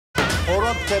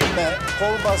horon tepme,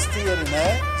 kol bastı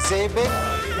yerine zeybek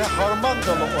ve harman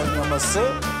dalı oynaması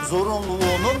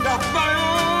zorunluluğunun...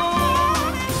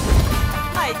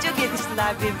 Ay çok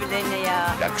yakıştılar birbirlerine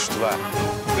ya. Yakıştılar.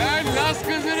 Ben Laz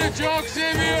kızını çok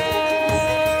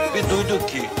seviyorum. Bir duyduk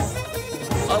ki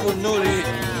Abu Nuri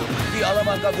bir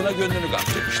Alman kadına gönlünü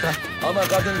kaptırmışlar. Ama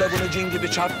kadın da bunu cin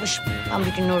gibi çarpmış. Ben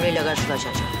bir gün Nuri ile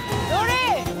karşılaşacağım.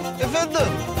 Nuri!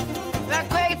 Efendim? Ben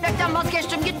köye gitmekten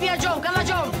vazgeçtim. Gitmeyeceğim,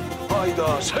 kalacağım.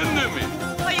 Hayda sen de mi?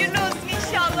 Hayırlı olsun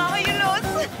inşallah, hayırlı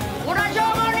olsun.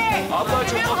 Vuracağım onu!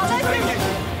 Ablacığım sen git.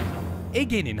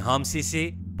 Ege'nin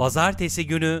Hamsisi Pazartesi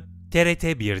günü TRT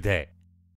 1'de.